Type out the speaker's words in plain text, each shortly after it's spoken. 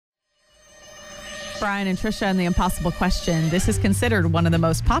Brian and Trisha and the Impossible Question. This is considered one of the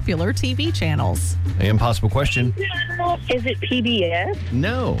most popular TV channels. The Impossible Question. Is it PBS?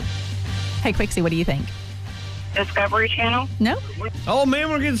 No. Hey, Quixie, what do you think? Discovery Channel? No? Oh,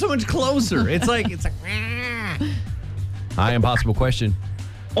 man, we're getting so much closer. It's like. Hi, Impossible Question.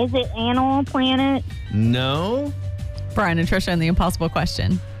 Is it Animal Planet? No. Brian and Trisha and the Impossible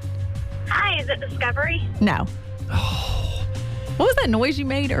Question. Hi, is it Discovery? No. What was that noise you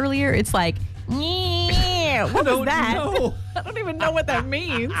made earlier? It's like, what was that? know. I don't even know what that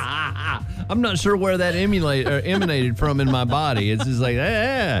means. I'm not sure where that emanated from in my body. It's just like,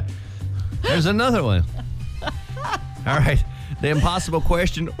 there's another one. All right. The Impossible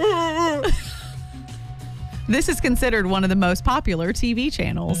Question. This is considered one of the most popular TV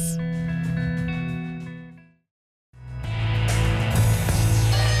channels.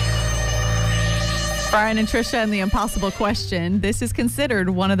 Brian and Trisha and the Impossible Question. This is considered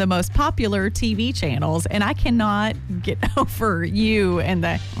one of the most popular TV channels, and I cannot get over you and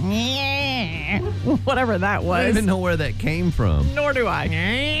the whatever that was. I don't even know where that came from. Nor do I.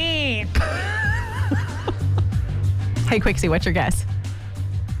 Hey, Quixie, what's your guess?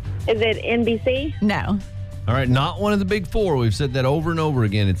 Is it NBC? No. All right, not one of the big four. We've said that over and over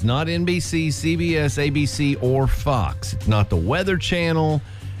again. It's not NBC, CBS, ABC, or Fox. It's not the Weather Channel.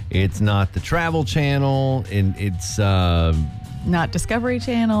 It's not the Travel Channel. And it's... Not Discovery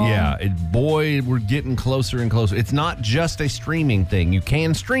Channel. Yeah, boy, we're getting closer and closer. It's not just a streaming thing. You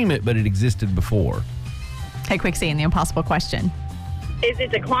can stream it, but it existed before. Hey, Quixie, and the Impossible Question. Is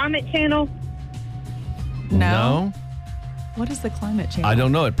it the Climate Channel? No? What is the Climate Channel? I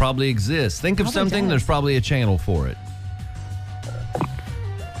don't know. It probably exists. Think of Probably something. does. There's probably a channel for it.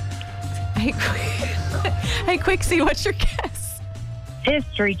 Hey, hey, Quixie, what's your guess?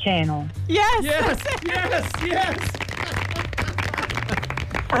 History Channel. Yes. Yes.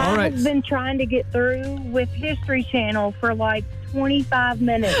 All right. I've been trying to get through with History Channel for like 25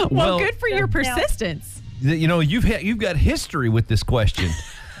 minutes. Well, Well, good for your persistence. You know, you've got history with this question.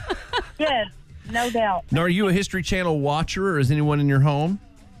 Yes, no doubt. Now, are you a History Channel watcher, or is anyone in your home?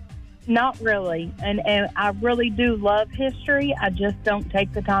 Not really. And I really do love history. I just don't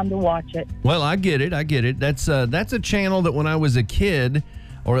take the time to watch it. Well, I get it. That's a channel that when I was a kid,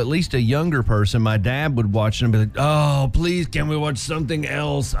 or at least a younger person, my dad would watch and be like, "Oh, please, can we watch something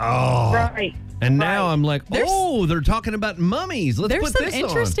else?" Oh, Right. And now Right. I'm like, they're talking about mummies. Let's There's put some this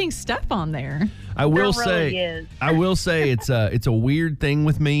interesting stuff on there. on. I will There say, really is. I will say, it's a weird thing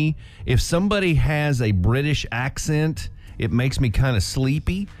with me. If somebody has a British accent, it makes me kind of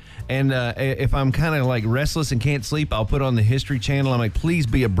sleepy. And if I'm kind of like restless and can't sleep, I'll put on the History Channel. I'm like, please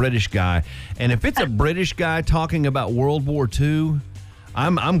be a British guy. And if it's a British guy talking about World War II,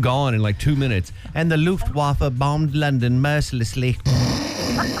 I'm gone in like 2 minutes. And the Luftwaffe bombed London mercilessly.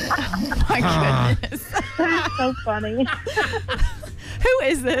 My goodness. That's so funny. Who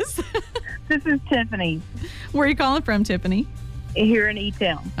is this? This is Tiffany Where are you calling from, Tiffany? here in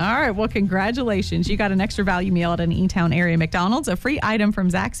E-Town. All right. Well, congratulations. You got an extra value meal at an E-Town area McDonald's, a free item from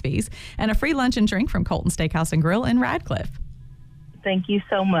Zaxby's, and a free lunch and drink from Colton Steakhouse and Grill in Radcliffe. Thank you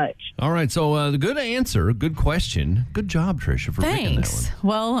so much. All right, so the good answer, good question. Good job, Trisha, for picking that Thanks. one.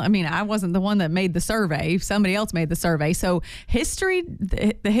 Well, I mean, I wasn't the one that made the survey. Somebody else made the survey. So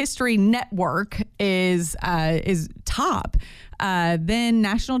the History Network is top. Then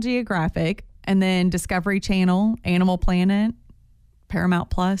National Geographic, and then Discovery Channel, Animal Planet, Paramount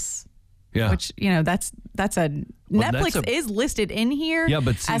Plus. Yeah. Which, that's a Netflix is listed in here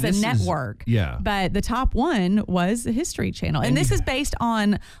but see, as a this is- network. yeah. But the top one was the History Channel. And this is based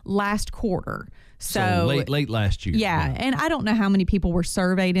on last quarter. So late last year. Yeah. And I don't know how many people were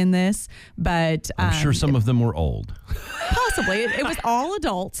surveyed in this, but I'm sure some of them were old. possibly. It was all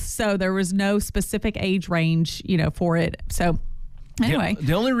adults. So there was no specific age range, for it. So anyway. Yeah,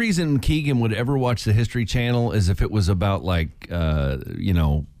 the only reason Keegan would ever watch the History Channel is if it was about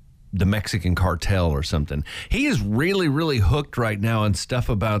the Mexican cartel or something. He is really, really hooked right now on stuff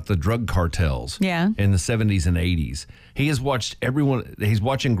about the drug cartels. Yeah. In the 70s and 80s. He has watched everyone. He's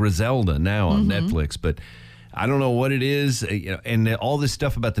watching Griselda now on Netflix, but I don't know what it is. And all this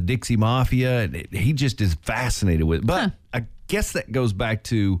stuff about the Dixie Mafia, he just is fascinated with it. But I guess that goes back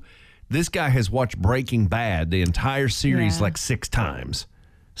to this guy has watched Breaking Bad, the entire series, like 6 times.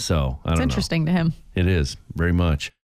 So I don't know. It's interesting to him. It is, very much.